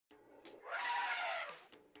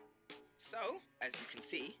So, as you can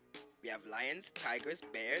see, we have lions, tigers,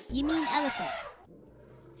 bears. You mean elephants?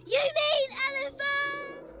 You mean elephant?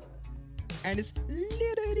 And this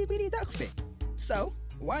little itty bitty duck thing. So,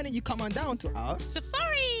 why don't you come on down to our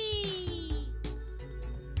Safari!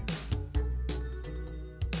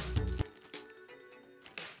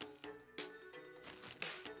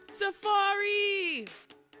 Safari!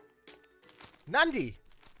 Nandi,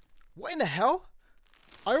 what in the hell?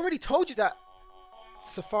 I already told you that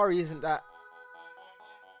Safari isn't that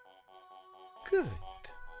good.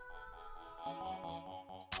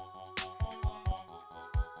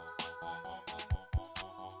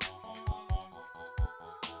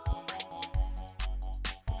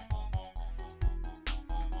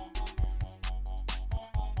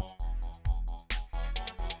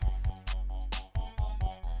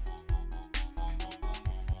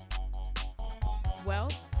 Well,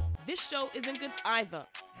 this show isn't good either.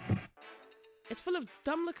 It's full of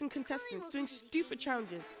dumb-looking contestants doing stupid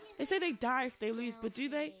challenges. They say they die if they lose, but do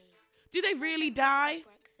they? Do they really die?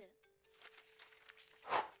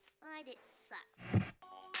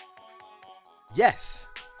 Yes.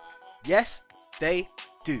 Yes, they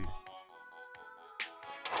do.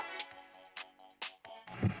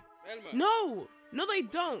 No, they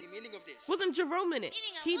don't. Wasn't Jerome in it?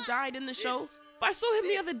 He died in the show, but I saw him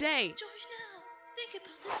the other day.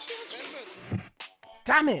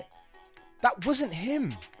 Damn it! That wasn't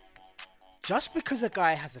him. Just because a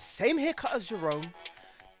guy has the same haircut as Jerome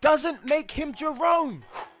doesn't make him Jerome.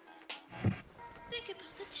 Think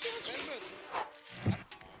about the children.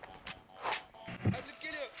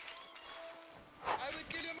 I will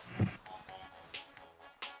kill you.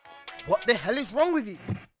 What the hell is wrong with you?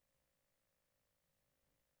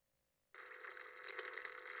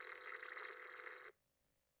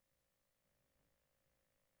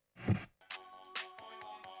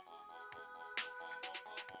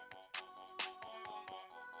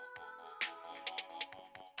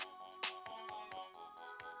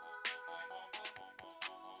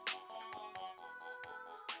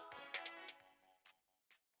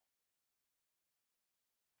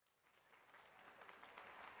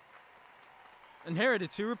 And here are the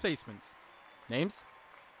two replacements. Names?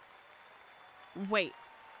 Wait,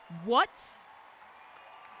 what?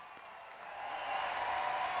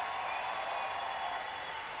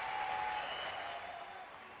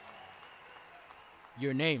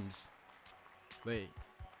 Your names. Wait,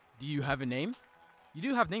 do you have a name? You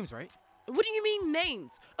do have names, right? What do you mean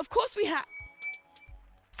names? Of course we have.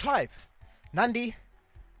 Clive, Nandi,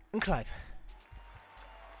 and Clive.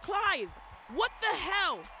 Clive, what the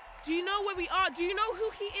hell? Do you know where we are? Do you know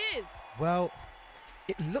who he is? Well,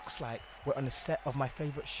 it looks like we're on the set of my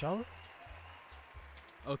favorite show.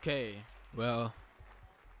 Okay, well,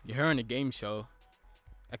 you're here on a game show.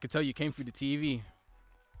 I could tell you came through the TV.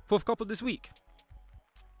 Fourth couple this week.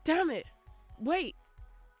 Damn it. Wait,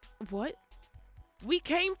 what? We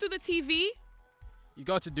came through the TV? You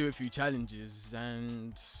got to do a few challenges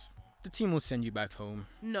and the team will send you back home.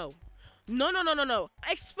 No. No.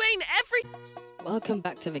 Explain everything. Welcome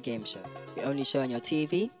back to the game show. The only show on your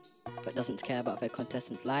TV that doesn't care about their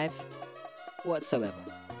contestants' lives whatsoever.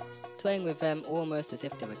 Playing with them almost as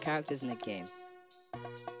if they were characters in a game.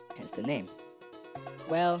 Hence the name.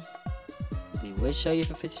 Well, we would show you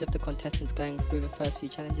the footage of the contestants going through the first few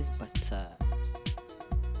challenges, but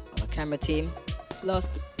our camera team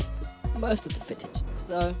lost most of the footage.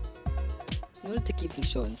 So, in order to keep things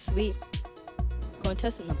short and sweet,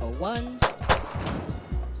 contestant number 1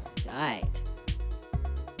 died.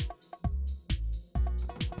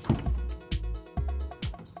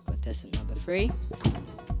 Contestant number 3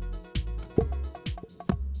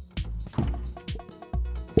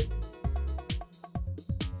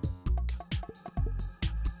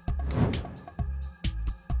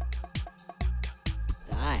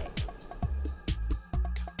 died.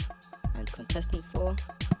 And contestant 4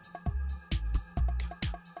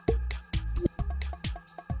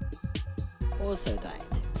 also died,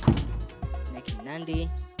 making Nandi,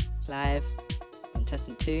 Clive,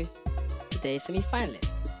 contestant 2, today's semi-finalist.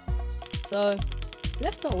 So,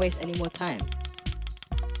 let's not waste any more time.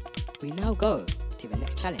 We now go to the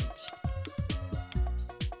next challenge.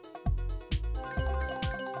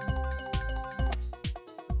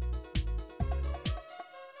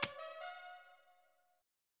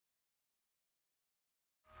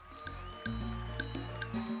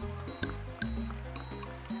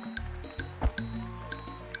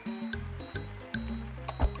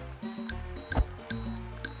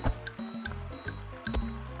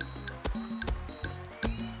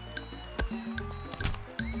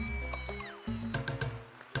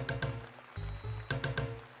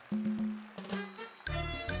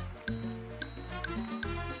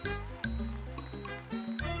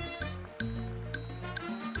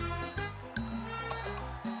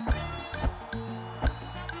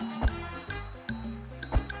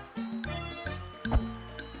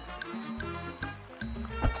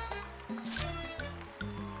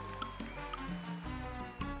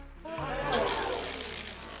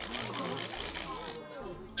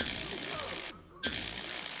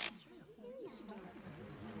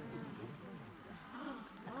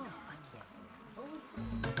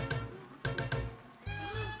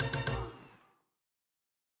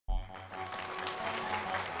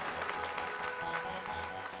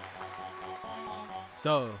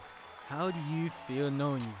 So, how do you feel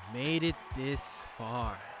knowing you've made it this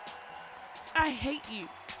far? I hate you.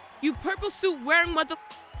 You purple suit wearing mother.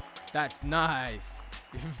 That's nice.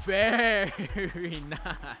 Very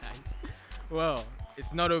nice. Well,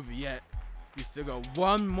 it's not over yet. You still got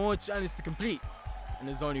one more challenge to complete. And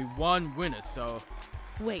there's only one winner, so...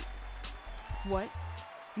 Wait. What?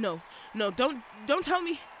 No, don't tell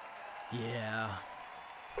me. Yeah.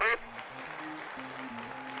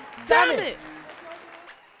 Damn it!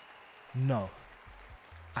 No.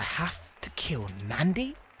 I have to kill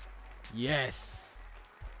Nandi? Yes.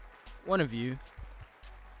 One of you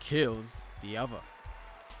kills the other.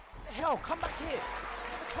 Hell, come back here.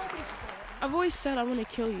 I've always said I want to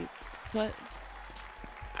kill you, but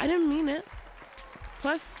I didn't mean it.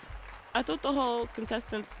 Plus, I thought the whole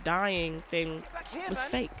contestants dying thing was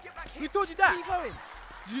fake. Who told you that? Where are you going?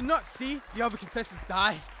 Did you not see the other contestants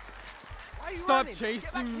die? Why are you Stop running?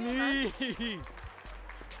 chasing Here, me!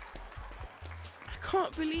 I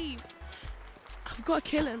can't believe I've got to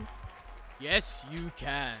kill him. Yes, you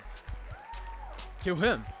can. Kill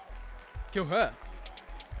him. Kill her.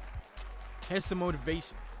 Here's some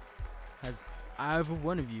motivation. Has either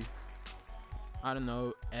one of you, I don't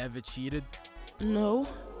know, ever cheated? No.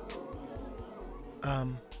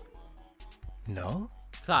 No?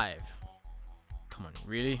 Clive. Come on,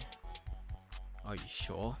 really? Are you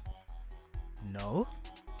sure? No?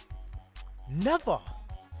 Never.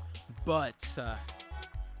 But,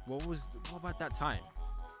 what about that time?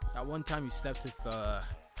 That one time you slept with,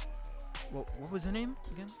 what was her name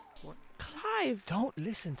again? What? Clive. Don't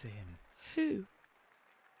listen to him. Who?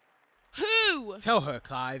 Who? Tell her,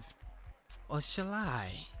 Clive. Or shall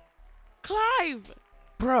I? Clive.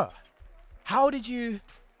 Bruh, how did you...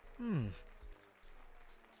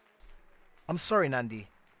 I'm sorry, Nandi.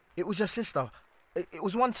 It was your sister. It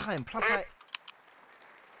was one time, plus I...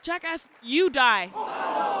 Jackass, you die.